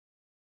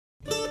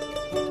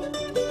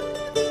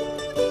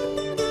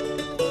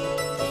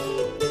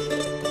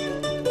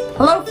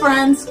Hello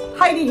friends,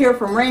 Heidi here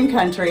from Rain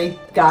Country.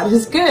 God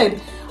is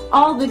good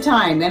all the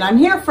time, and I'm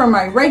here for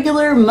my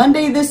regular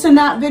Monday This and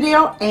That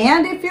video.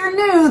 And if you're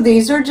new,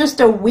 these are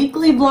just a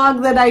weekly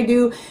vlog that I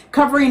do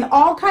covering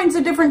all kinds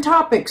of different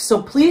topics.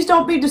 So please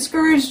don't be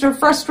discouraged or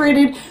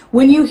frustrated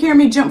when you hear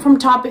me jump from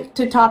topic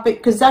to topic,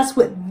 because that's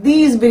what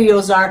these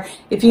videos are.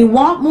 If you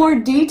want more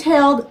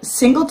detailed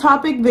single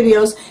topic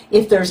videos,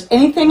 if there's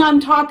anything I'm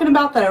talking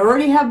about that I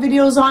already have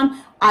videos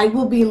on, I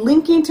will be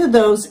linking to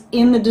those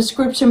in the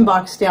description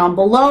box down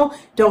below.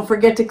 Don't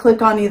forget to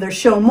click on either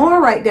show more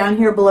right down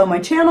here below my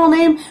channel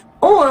name,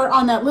 or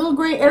on that little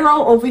gray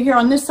arrow over here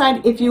on this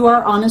side if you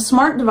are on a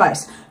smart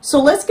device.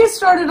 So let's get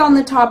started on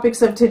the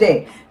topics of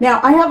today. Now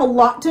I have a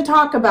lot to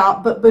talk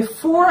about, but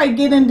before I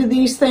get into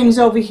these things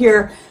over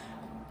here,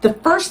 the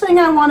first thing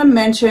I want to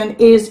mention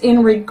is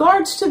in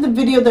regards to the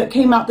video that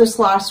came out this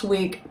last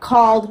week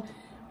called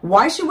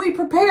 "Why Should We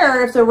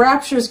Prepare If the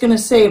Rapture is Going to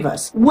Save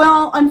Us?"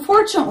 Well,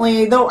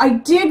 unfortunately, though I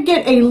did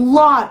get a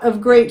lot of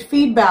great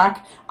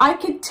feedback, I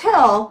could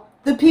tell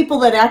the people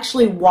that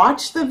actually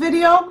watched the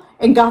video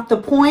and got the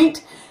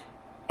point,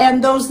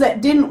 and those that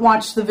didn't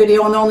watch the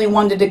video and only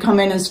wanted to come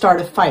in and start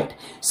a fight.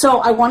 So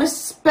I want to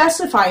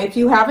specify, if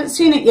you haven't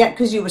seen it yet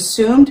because you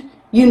assumed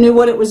you knew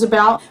what it was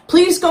about,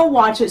 please go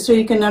watch it so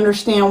you can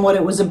understand what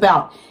it was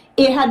about.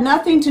 It had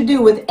nothing to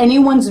do with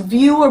anyone's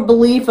view or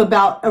belief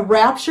about a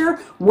rapture,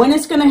 when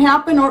it's going to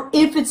happen, or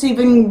if it's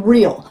even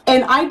real.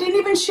 And I didn't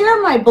even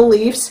share my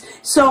beliefs,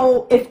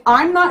 so if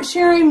I'm not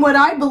sharing what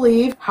I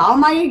believe, how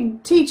am I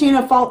teaching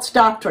a false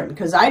doctrine?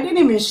 Because I didn't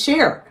even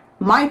share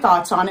my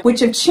thoughts on it,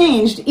 which have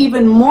changed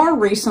even more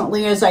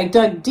recently as I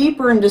dug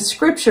deeper into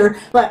scripture.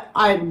 But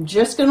I'm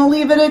just going to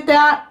leave it at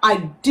that.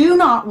 I do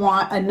not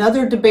want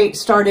another debate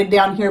started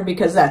down here,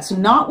 because that's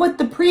not what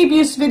the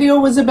previous video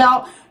was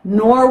about,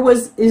 nor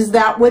is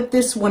that what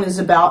this one is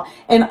about.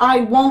 And I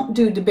won't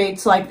do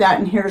debates like that,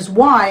 and here's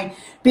why.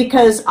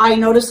 Because I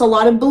notice a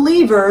lot of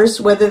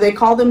believers, whether they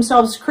call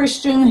themselves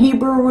Christian,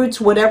 Hebrew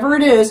roots, whatever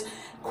it is,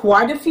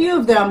 quite a few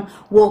of them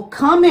will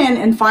come in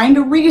and find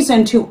a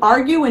reason to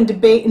argue and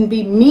debate and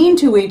be mean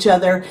to each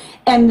other,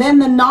 and then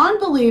the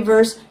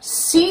non-believers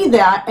see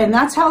that, and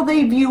that's how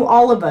they view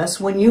all of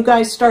us when you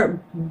guys start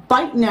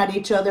biting at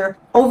each other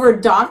over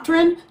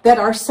doctrine that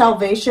our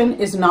salvation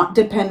is not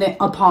dependent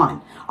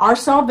upon. Our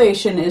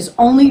salvation is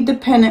only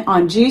dependent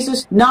on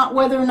Jesus, not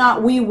whether or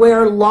not we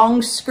wear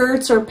long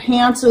skirts or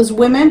pants as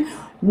women,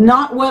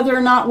 not whether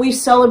or not we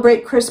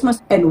celebrate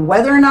Christmas, and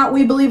whether or not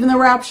we believe in the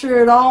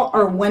rapture at all,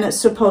 or when it's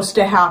supposed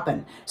to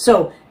happen.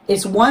 So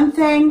it's one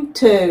thing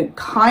to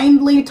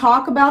kindly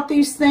talk about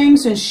these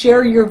things and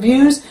share your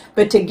views,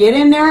 but to get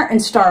in there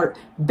and start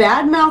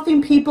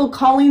bad-mouthing people,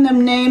 calling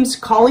them names,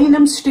 calling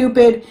them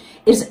stupid,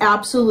 is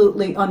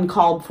absolutely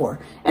uncalled for.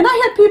 And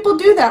I had people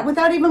do that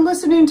without even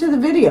listening to the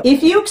video.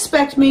 If you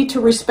expect me to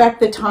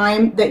respect the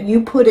time that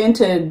you put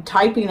into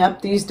typing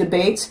up these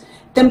debates,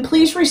 then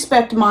please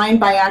respect mine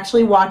by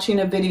actually watching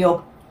a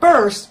video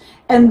first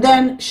and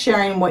then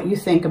sharing what you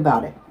think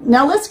about it.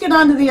 Now let's get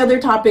on to the other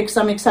topics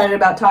I'm excited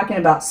about talking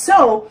about.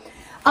 So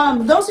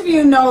those of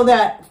you know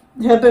that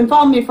have been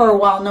following me for a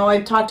while know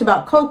I've talked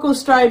about Cocoa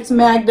Stripes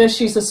Magda.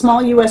 She's a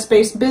small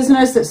US-based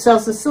business that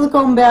sells the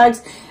silicone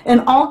bags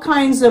and all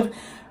kinds of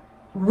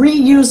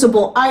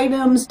reusable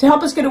items to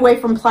help us get away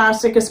from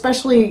plastic,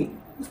 especially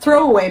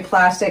throwaway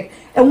plastic.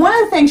 And one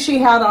of the things she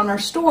had on her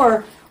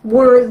store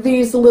were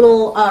these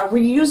little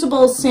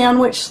reusable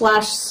sandwich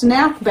 /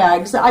 snack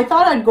bags that I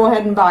thought I'd go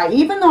ahead and buy,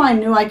 even though I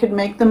knew I could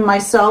make them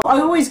myself. I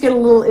always get a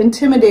little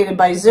intimidated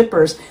by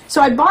zippers. So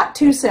I bought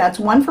 2 sets,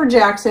 one for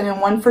Jackson and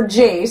one for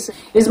Jace,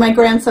 is my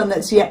grandson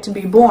that's yet to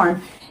be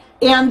born.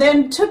 And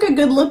then took a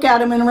good look at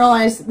them and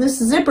realized this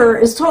zipper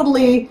is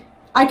totally,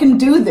 I can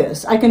do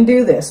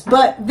this.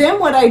 But then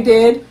what I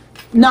did,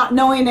 not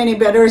knowing any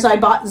better, is I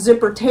bought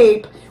zipper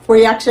tape where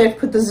you actually have to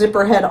put the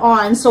zipper head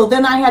on. So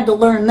then I had to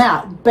learn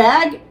that.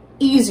 Bag,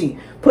 easy.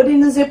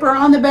 Putting the zipper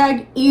on the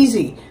bag,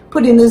 easy.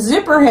 Putting the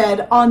zipper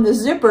head on the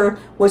zipper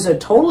was a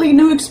totally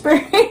new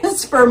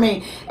experience for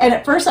me. And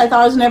at first I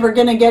thought I was never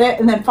going to get it,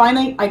 and then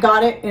finally I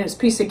got it, and it's a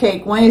piece of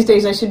cake. One of these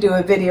days I should do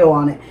a video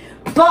on it.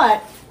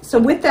 But, so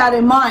with that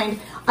in mind,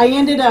 I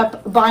ended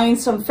up buying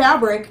some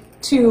fabric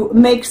to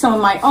make some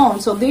of my own.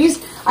 So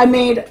these I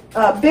made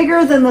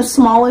bigger than the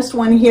smallest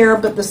one here,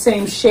 but the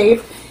same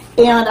shape.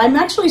 And I'm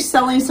actually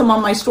selling some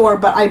on my store,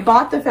 but I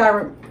bought the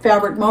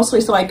fabric mostly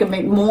so I can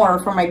make more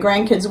for my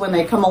grandkids when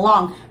they come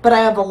along, but I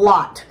have a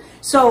lot.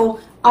 So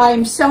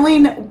I'm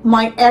selling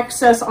my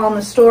excess on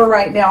the store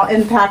right now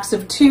in packs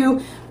of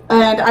 2,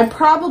 and I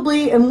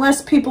probably,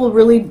 unless people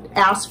really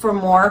ask for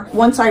more,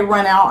 once I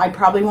run out, I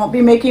probably won't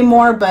be making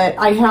more. But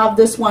I have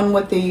this one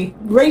with the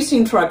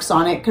racing trucks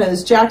on it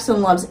because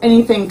Jackson loves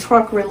anything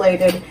truck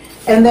related.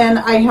 And then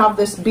I have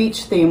this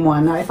beach theme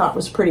one I thought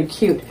was pretty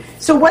cute.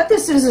 So what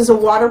this is a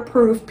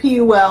waterproof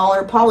PUL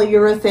or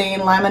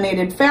polyurethane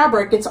laminated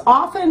fabric. It's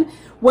often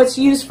what's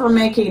used for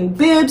making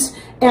bibs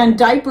and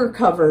diaper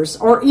covers,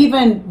 or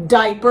even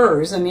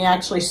diapers, and you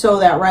actually sew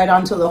that right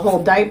onto the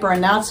whole diaper,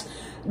 and that's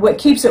what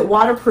keeps it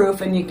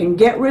waterproof, and you can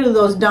get rid of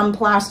those dumb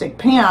plastic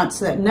pants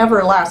that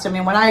never last. I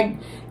mean, when I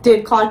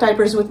did cloth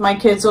diapers with my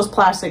kids, those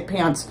plastic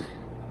pants,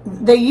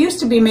 they used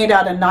to be made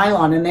out of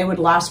nylon and they would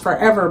last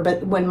forever,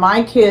 but when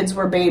my kids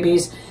were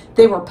babies,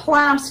 they were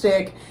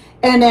plastic,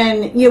 and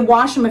then you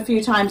wash them a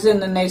few times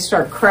and then they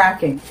start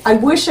cracking. I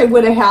wish I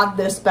would have had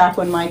this back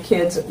when my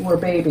kids were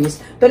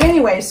babies. But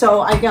anyway,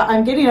 so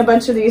I'm getting a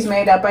bunch of these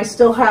made up. I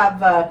still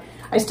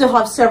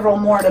have several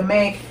more to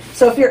make.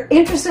 So if you're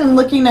interested in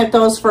looking at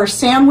those for a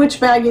sandwich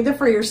bag, either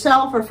for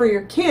yourself or for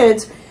your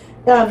kids,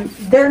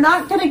 they're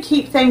not going to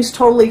keep things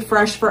totally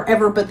fresh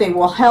forever, but they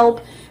will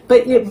help.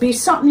 But it'd be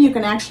something you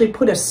can actually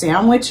put a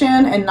sandwich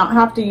in and not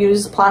have to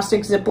use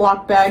plastic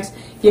Ziploc bags.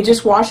 You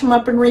just wash them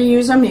up and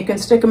reuse them. You can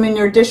stick them in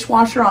your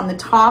dishwasher on the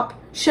top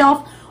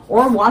shelf,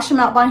 or wash them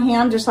out by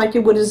hand just like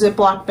you would a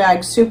Ziploc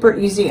bag. Super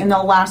easy, and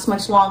they'll last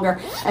much longer.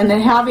 And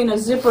then having a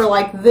zipper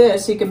like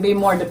this you can be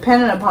more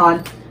dependent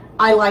upon.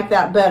 I like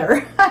that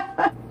better.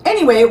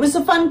 Anyway, it was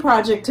a fun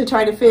project to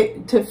try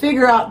to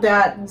figure out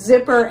that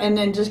zipper and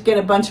then just get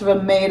a bunch of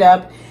them made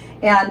up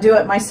and do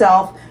it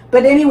myself.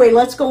 But anyway,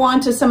 let's go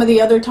on to some of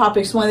the other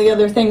topics. One of the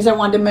other things I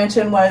wanted to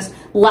mention was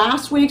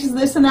last week's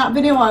This and That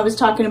video. I was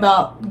talking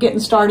about getting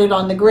started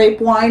on the grape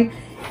wine,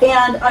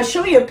 and I'll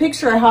show you a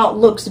picture of how it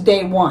looks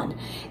day one.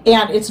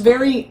 And it's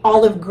very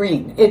olive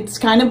green. It's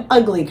kind of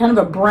ugly, kind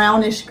of a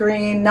brownish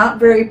green, not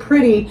very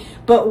pretty.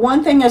 But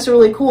one thing that's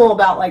really cool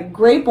about like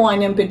grape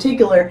wine in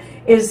particular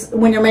is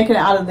when you're making it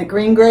out of the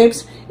green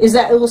grapes, is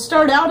that it will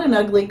start out an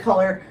ugly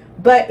color,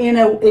 but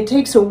it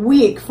takes a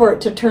week for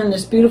it to turn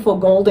this beautiful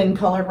golden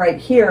color right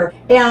here.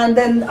 And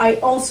then I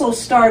also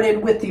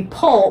started with the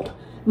pulp,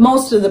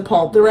 most of the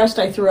pulp, the rest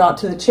I threw out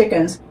to the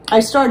chickens. I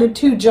started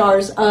 2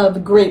 jars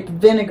of grape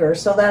vinegar,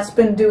 so that's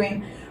been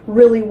doing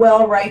really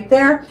well right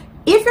there.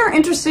 If you're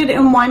interested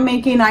in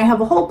winemaking, I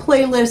have a whole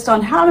playlist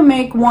on how to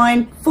make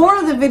wine. 4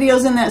 of the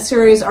videos in that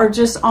series are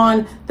just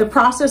on the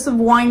process of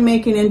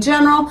winemaking in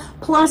general.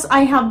 Plus,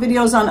 I have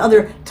videos on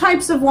other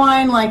types of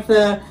wine, like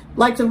the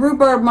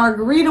rhubarb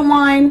margarita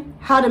wine,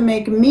 how to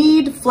make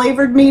mead,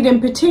 flavored mead in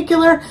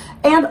particular,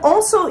 and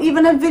also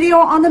even a video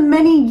on the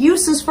many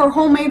uses for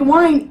homemade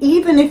wine,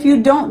 even if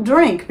you don't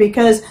drink,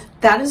 because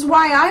that is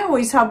why I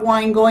always have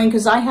wine going,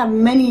 because I have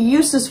many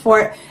uses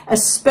for it,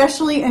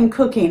 especially in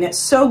cooking. It's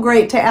so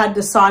great to add to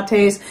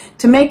sautés,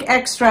 to make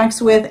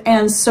extracts with,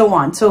 and so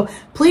on. So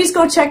please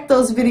go check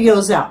those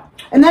videos out.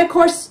 And then, of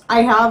course,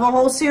 I have a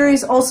whole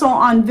series also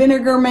on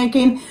vinegar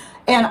making,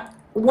 and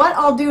what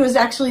I'll do is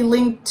actually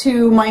link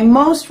to my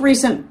most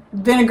recent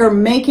vinegar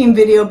making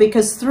video,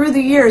 because through the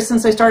years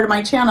since I started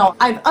my channel,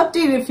 I've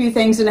updated a few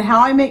things in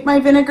how I make my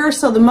vinegar.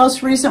 So the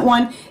most recent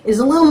one is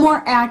a little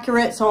more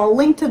accurate, so I'll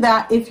link to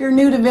that if you're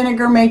new to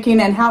vinegar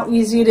making and how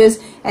easy it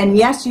is. And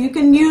yes, you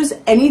can use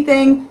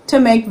anything to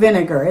make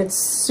vinegar. It's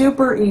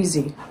super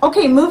easy.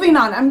 Okay, moving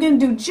on. I'm going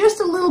to do just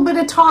a little bit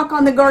of talk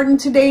on the garden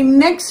today.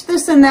 Next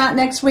This and That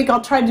next week, I'll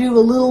try to do a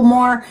little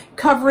more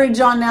coverage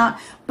on that.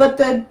 But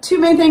the 2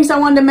 main things I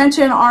wanted to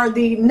mention are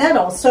the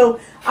nettles. So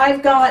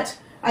I've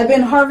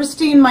been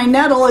harvesting my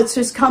nettle. It's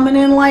just coming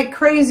in like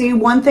crazy.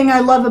 One thing I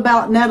love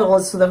about nettle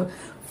is the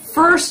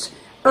first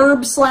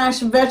herb slash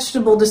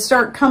vegetable to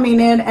start coming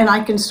in, and I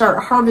can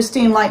start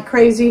harvesting like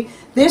crazy.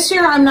 This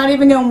year I'm not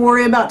even going to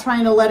worry about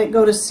trying to let it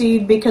go to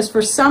seed, because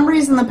for some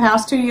reason the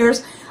past 2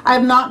 years I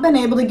have not been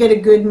able to get a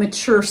good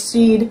mature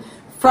seed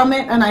from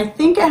it, and I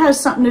think it has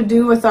something to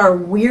do with our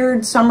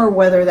weird summer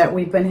weather that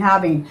we've been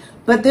having.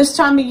 But this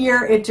time of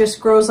year it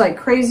just grows like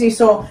crazy,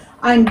 so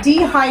I'm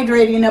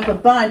dehydrating up a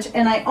bunch,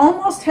 and I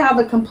almost have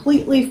a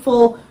completely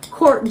full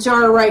quart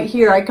jar right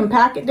here. I can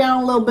pack it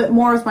down a little bit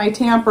more with my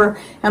tamper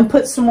and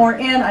put some more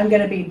in. I'm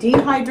going to be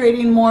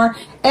dehydrating more,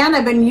 and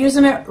I've been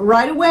using it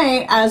right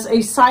away as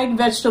a side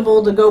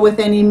vegetable to go with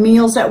any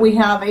meals that we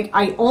have.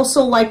 I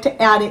also like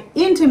to add it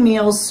into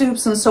meals,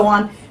 soups, and so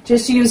on,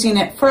 just using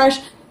it fresh.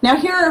 Now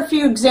here are a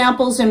few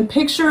examples in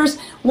pictures.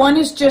 One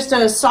is just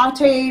to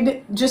saute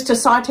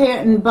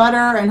it in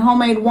butter and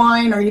homemade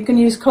wine, or you can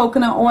use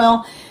coconut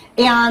oil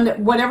and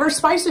whatever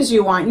spices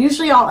you want.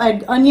 Usually I'll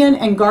add onion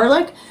and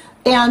garlic,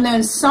 and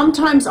then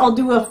sometimes I'll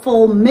do a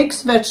full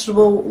mixed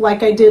vegetable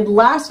like I did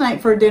last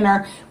night for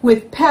dinner,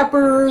 with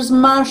peppers,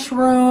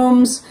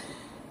 mushrooms,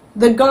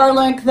 the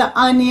garlic, the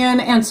onion,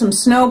 and some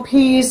snow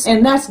peas,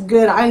 and that's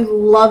good. I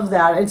love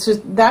that.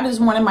 That is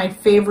one of my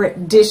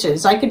favorite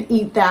dishes. I could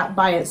eat that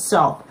by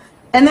itself.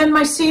 And then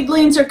my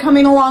seedlings are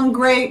coming along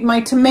great.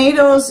 My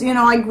tomatoes, you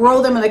know, I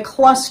grow them in a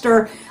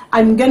cluster.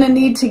 I'm going to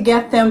need to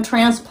get them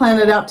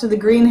transplanted out to the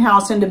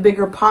greenhouse into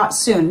bigger pots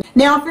soon.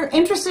 Now, if you're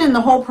interested in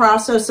the whole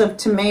process of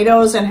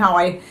tomatoes and how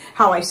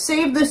I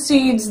save the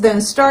seeds, then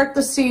start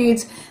the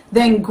seeds,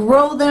 then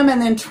grow them,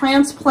 and then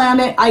transplant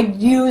it, I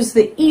use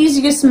the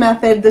easiest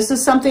method. This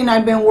is something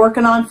I've been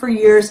working on for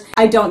years.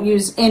 I don't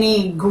use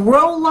any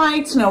grow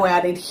lights, no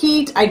added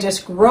heat. I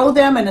just grow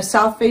them in a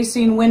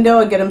south-facing window.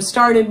 I get them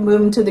started,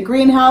 move them to the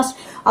greenhouse.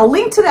 I'll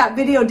link to that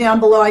video down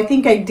below. I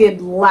think I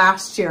did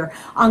last year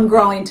on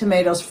growing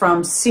tomatoes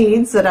from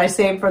seeds that I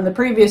saved from the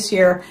previous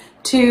year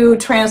to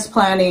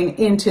transplanting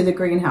into the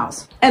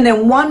greenhouse. And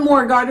then one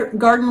more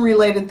garden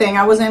related thing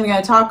I wasn't even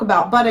going to talk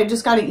about, but I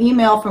just got an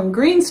email from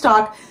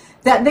Greenstock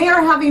that they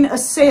are having a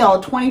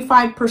sale,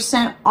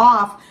 25%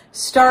 off,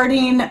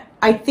 starting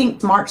I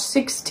think March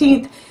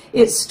 16th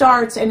it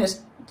starts, and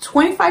it's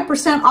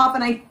 25% off,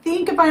 and I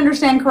think if I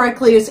understand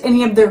correctly it's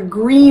any of their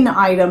green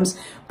items,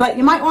 but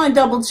you might want to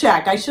double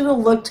check. I should have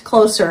looked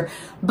closer.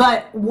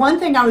 But one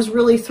thing I was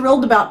really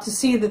thrilled about to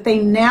see that they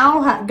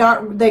now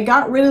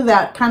got rid of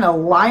that kind of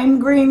lime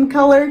green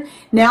color.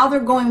 Now they're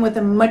going with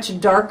a much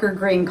darker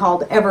green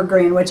called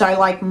evergreen, which I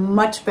like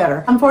much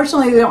better.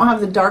 Unfortunately, they don't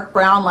have the dark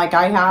brown like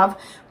I have,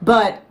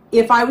 but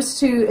if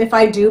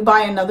I do buy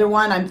another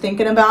one, I'm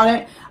thinking about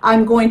it,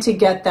 I'm going to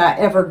get that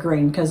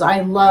evergreen because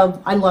I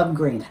love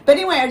green. But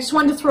anyway, I just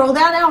wanted to throw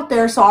that out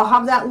there, so I'll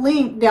have that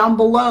link down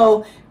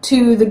below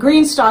to the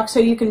Greenstock so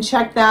you can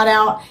check that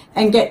out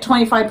and get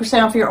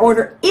 25% off your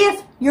order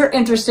if you're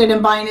interested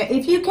in buying it.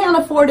 If you can't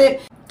afford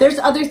it, there's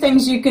other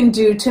things you can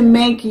do to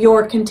make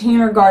your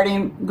container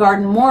garden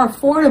more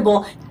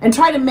affordable and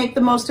try to make the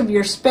most of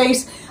your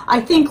space.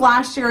 I think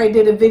last year I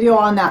did a video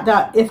on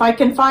that if I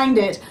can find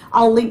it,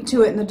 I'll link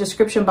to it in the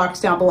description box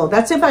down below.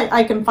 That's if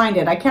I can find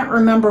it. I can't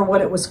remember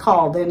what it was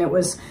called, and it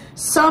was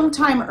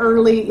sometime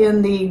early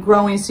in the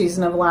growing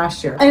season of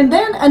last year. And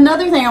then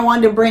another thing I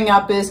wanted to bring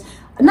up is,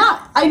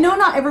 I know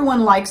not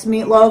everyone likes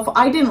meatloaf.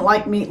 I didn't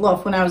like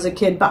meatloaf when I was a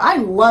kid, but I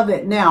love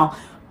it now.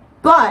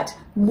 But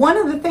one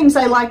of the things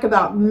I like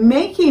about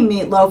making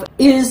meatloaf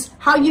is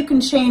how you can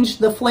change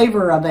the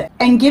flavor of it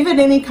and give it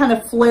any kind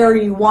of flair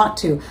you want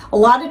to. A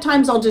lot of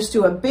times I'll just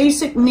do a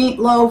basic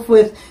meatloaf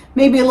with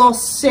maybe a little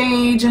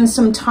sage and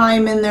some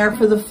thyme in there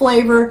for the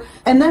flavor.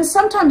 And then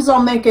sometimes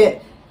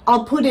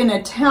I'll put in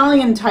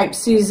Italian type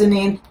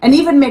seasoning and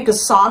even make a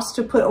sauce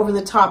to put over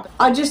the top.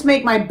 I'll just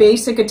make my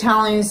basic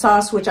Italian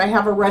sauce, which I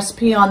have a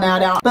recipe on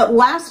that out. But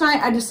last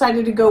night I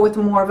decided to go with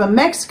more of a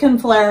Mexican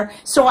flair,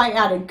 so I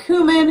added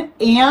cumin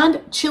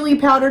and chili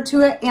powder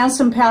to it and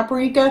some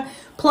paprika.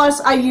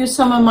 Plus I used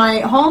some of my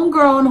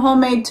homegrown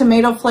homemade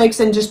tomato flakes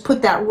and just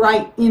put that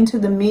right into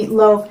the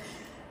meatloaf.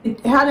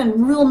 It had a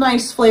real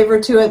nice flavor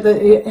to it.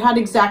 It had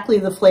exactly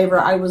the flavor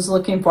I was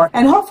looking for.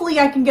 And hopefully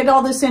I can get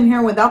all this in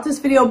here without this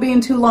video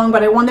being too long,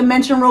 but I wanted to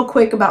mention real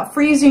quick about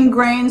freezing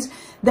grains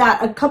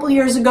that a couple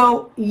years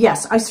ago,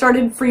 yes, I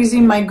started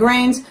freezing my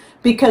grains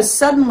because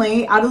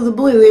suddenly, out of the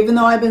blue, even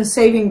though I've been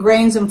saving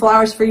grains and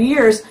flours for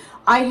years,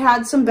 I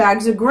had some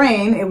bags of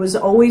grain. It was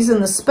always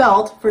in the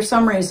spelt for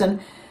some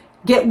reason,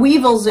 get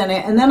weevils in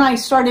it. And then I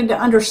started to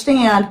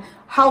understand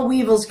how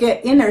weevils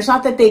get in there. It's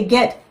not that they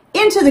get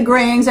into the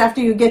grains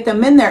after you get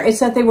them in there, it's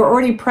that they were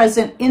already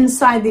present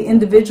inside the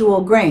individual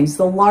grains,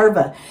 the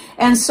larvae.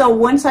 And so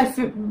once I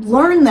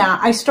learned that,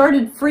 I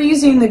started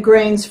freezing the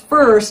grains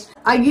first.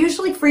 I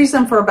usually freeze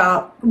them for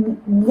about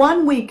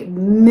 1 week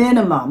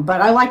minimum, but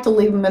I like to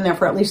leave them in there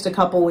for at least a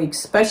couple weeks,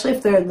 especially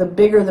if they're the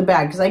bigger the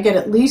bag, because I get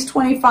at least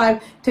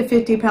 25 to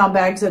 50 pound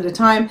bags at a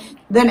time.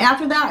 Then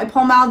after that, I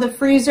pull them out of the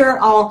freezer.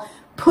 I'll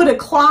put a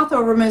cloth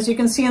over them, as you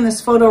can see in this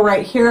photo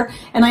right here,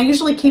 and I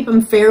usually keep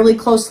them fairly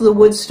close to the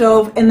wood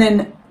stove, and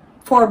then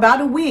for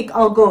about a week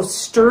I'll go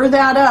stir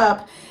that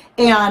up,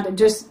 and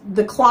just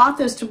the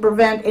cloth is to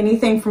prevent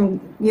anything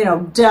from, you know,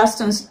 dust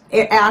and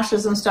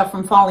ashes and stuff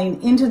from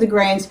falling into the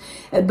grains.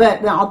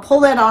 But I'll pull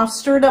that off,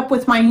 stir it up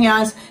with my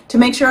hands to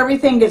make sure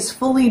everything gets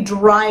fully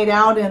dried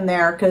out in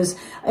there, because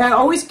I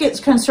always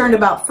get concerned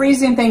about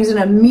freezing things and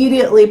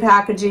immediately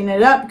packaging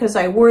it up because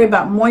I worry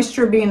about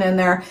moisture being in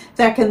there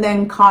that can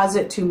then cause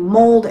it to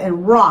mold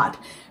and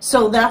rot.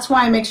 So that's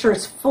why I make sure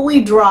it's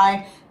fully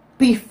dry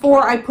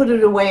before I put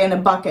it away in a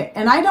bucket.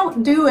 And I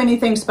don't do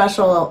anything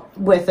special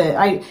with it.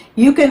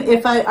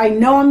 If I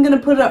know I'm going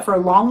to put it up for a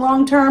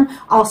long term,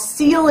 I'll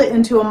seal it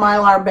into a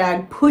Mylar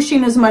bag,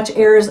 pushing as much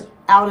air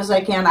out as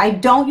I can. I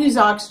don't use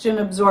oxygen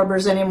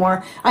absorbers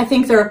anymore. I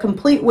think they're a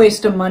complete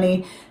waste of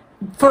money,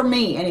 for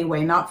me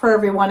anyway, not for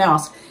everyone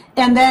else.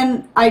 And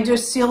then I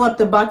just seal up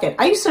the bucket.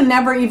 I used to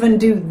never even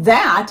do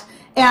that,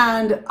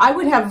 and I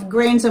would have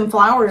grains and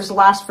flours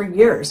last for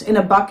years in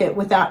a bucket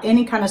without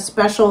any kind of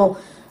special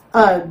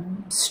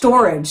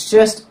storage,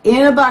 just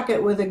in a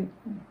bucket with a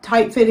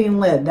tight-fitting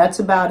lid. That's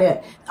about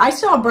it. I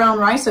still have brown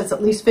rice that's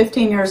at least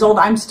 15 years old.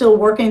 I'm still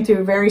working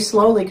through very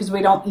slowly because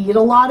we don't eat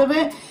a lot of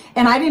it,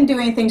 and I didn't do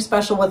anything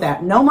special with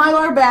that. No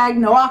Mylar bag,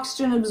 no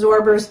oxygen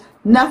absorbers,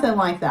 nothing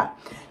like that.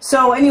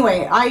 So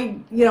anyway,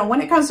 when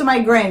it comes to my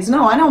grains,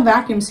 no, I don't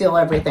vacuum seal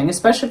everything,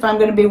 especially if I'm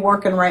going to be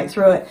working right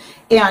through it.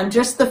 And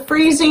just the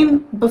freezing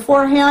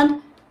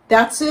beforehand,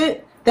 that's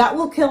it. That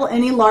will kill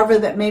any larvae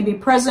that may be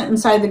present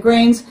inside the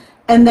grains,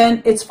 and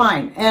then it's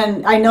fine.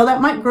 And I know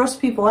that might gross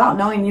people out,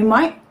 knowing you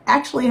might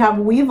actually have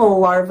weevil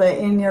larvae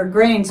in your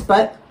grains,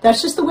 but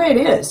that's just the way it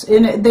is.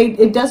 And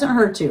it doesn't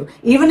hurt you.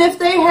 Even if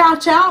they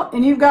hatch out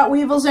and you've got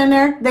weevils in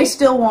there, they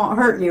still won't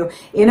hurt you.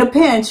 In a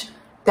pinch,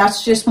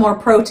 that's just more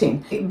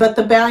protein. But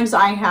the bags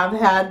I have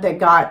had that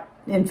got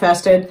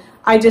infested,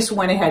 I just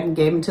went ahead and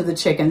gave them to the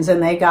chickens,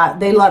 and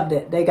they loved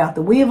it. They got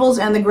the weevils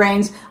and the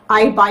grains.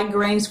 I buy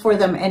grains for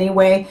them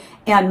anyway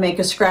and make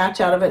a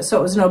scratch out of it, so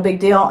it was no big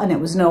deal and it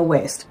was no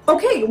waste.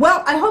 Okay,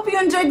 well, I hope you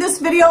enjoyed this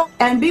video,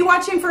 and be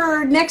watching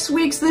for next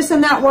week's This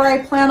and That, where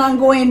I plan on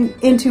going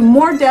into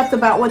more depth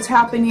about what's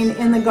happening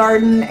in the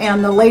garden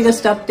and the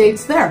latest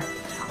updates there.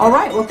 All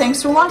right, well,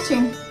 thanks for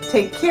watching.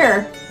 Take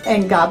care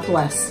and God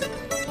bless.